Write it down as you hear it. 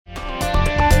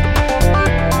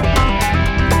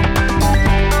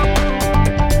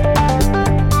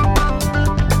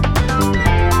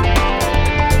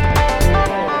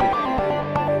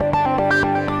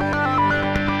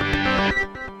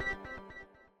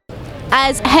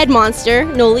As head monster,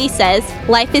 Noli says,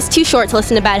 life is too short to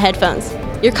listen to bad headphones.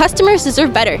 Your customers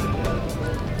deserve better.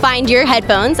 Find your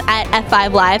headphones at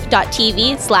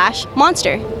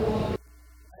f5live.tv/monster.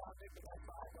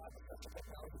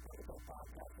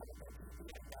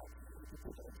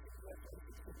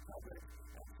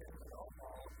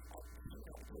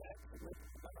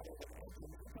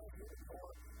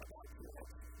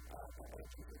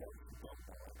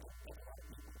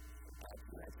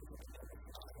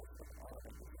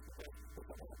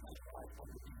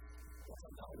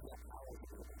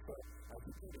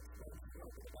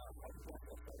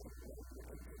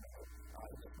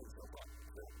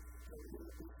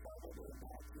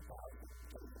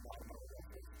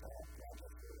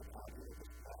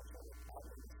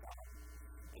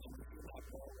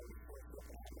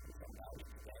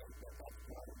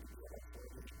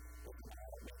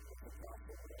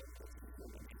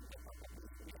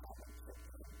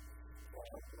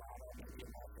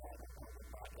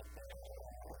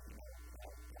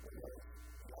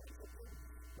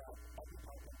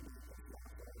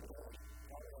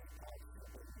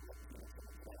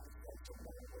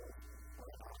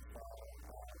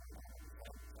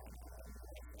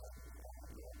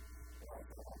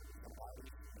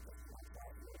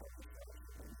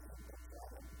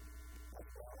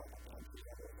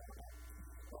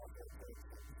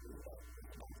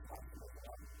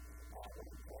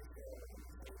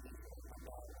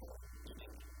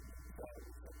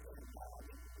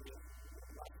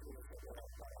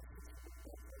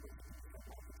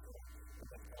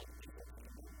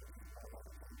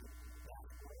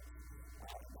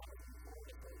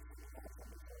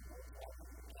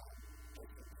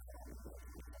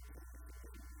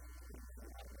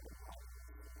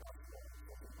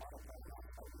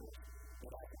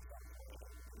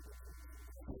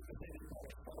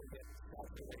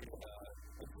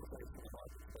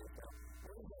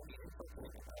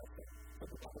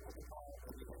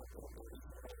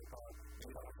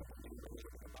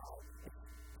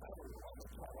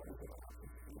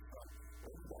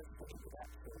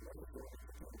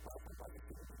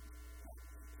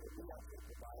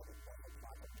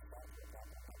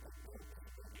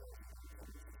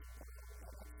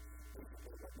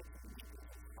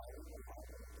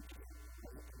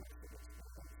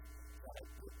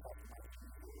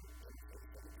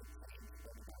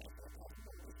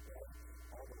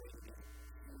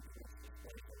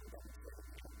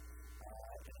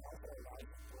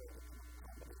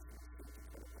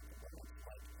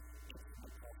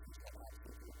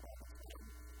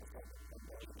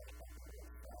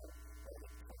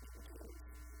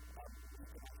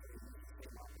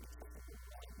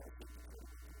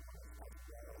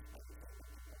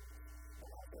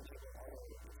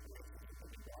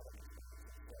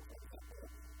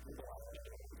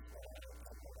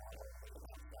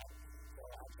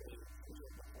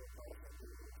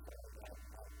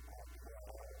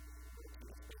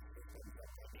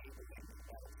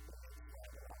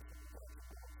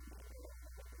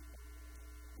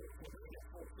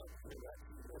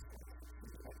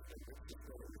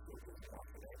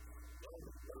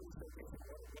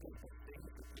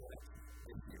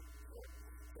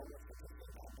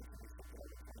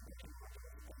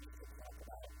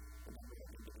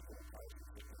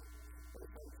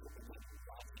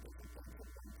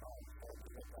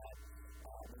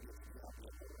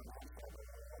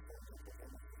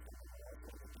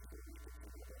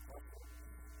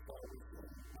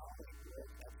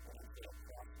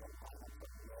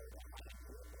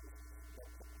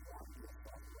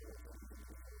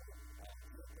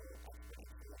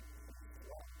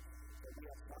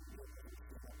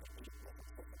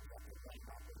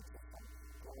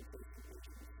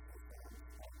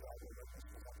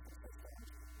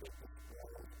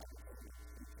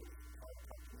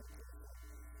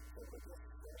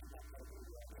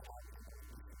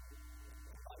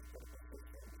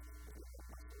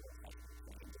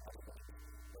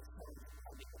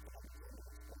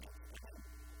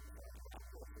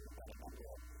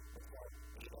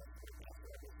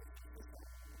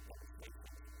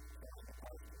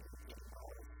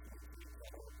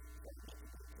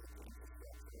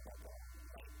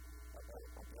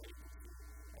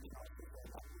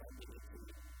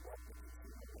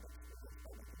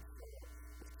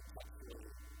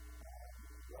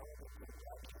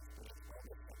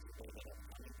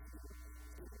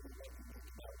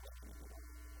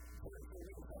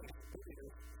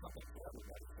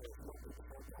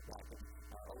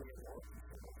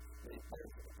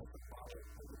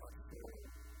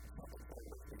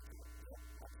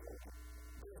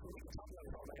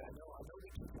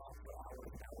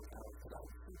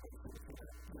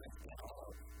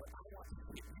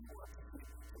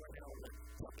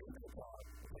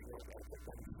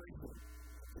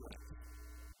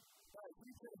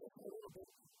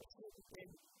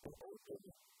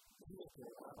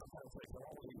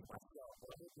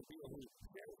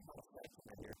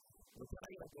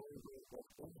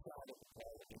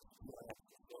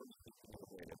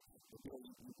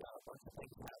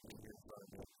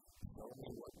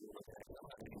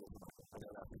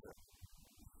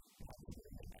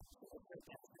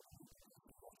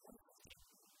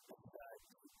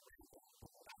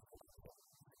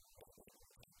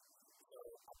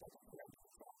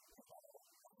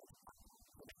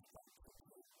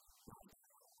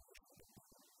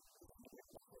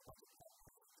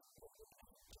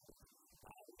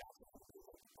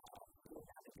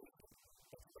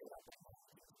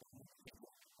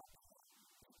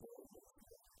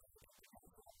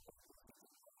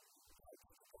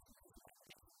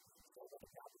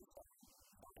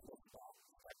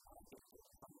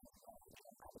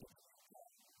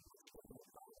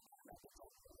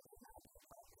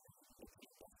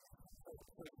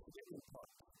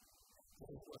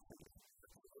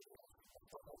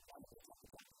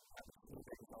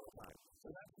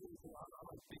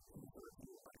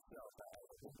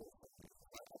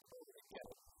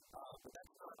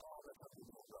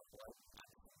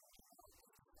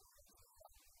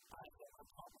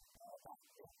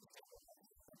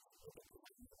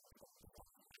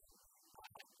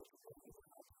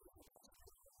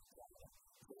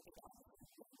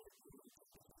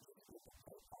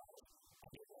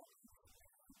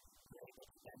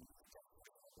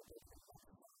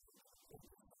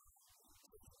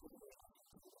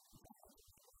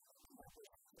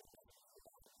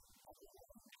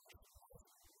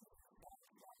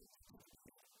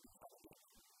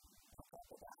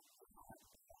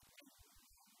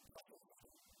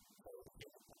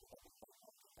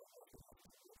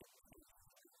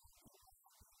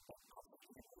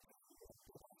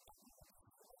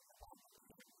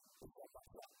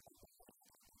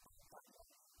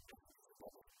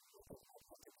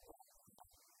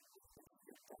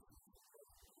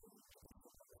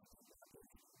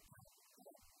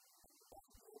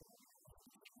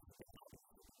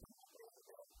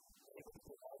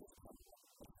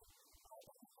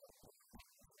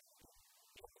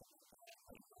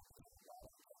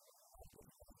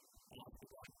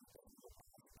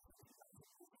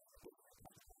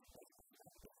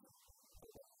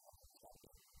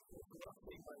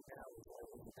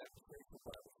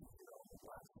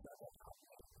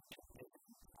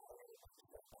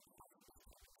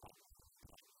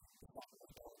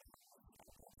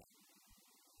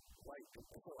 And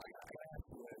so I gotta ask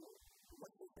you,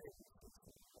 what's your favorite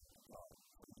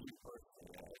for you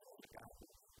personally, as a guy?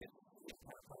 It's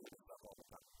kind of funny to stuff all the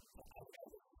time.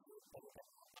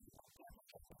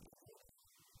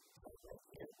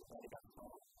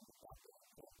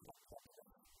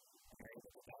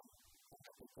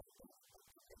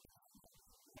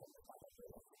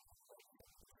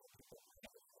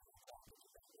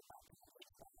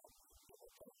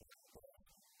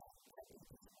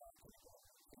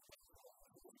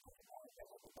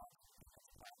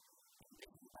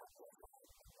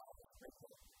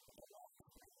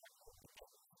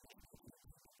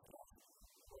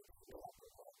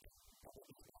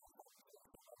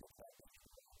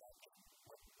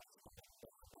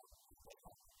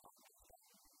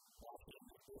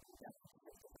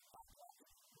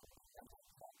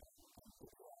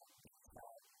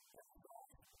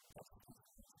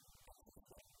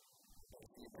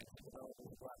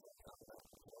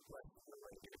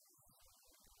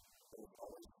 There's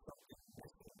always something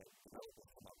missing that developers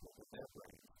come up with their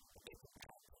brain. They can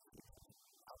have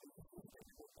how do you do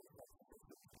things with those messages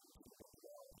that you can do as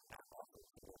well and not offer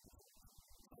to them.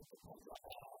 So it becomes a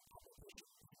hard conversation.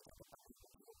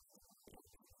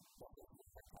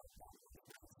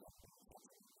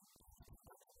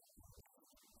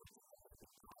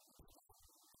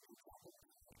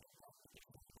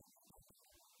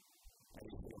 And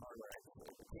you see hardware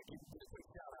actually. You can just a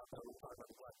shout out though, we talk about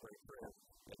the BlackBerry Trip.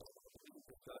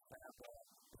 It does have a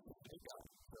unique gun.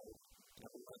 So,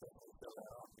 we want to show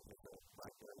that off because the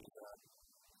BlackBerry is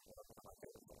one of my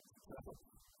favorite things. So,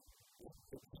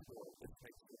 the keyboard just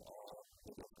makes it all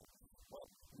the difference. Well,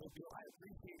 Nabil, I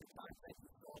appreciate your time. Thank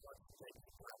you so much for taking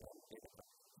the time on the table.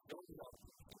 Those are all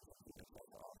the things that you can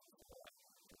take off.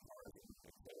 It's hard to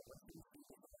think that it was easy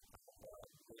to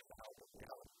with the help of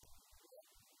reality.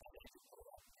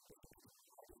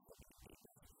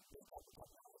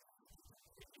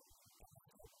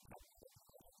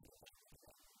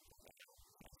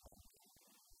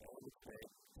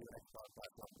 Talk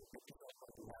about something that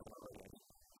you have already.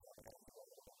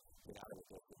 Get out of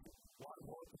it.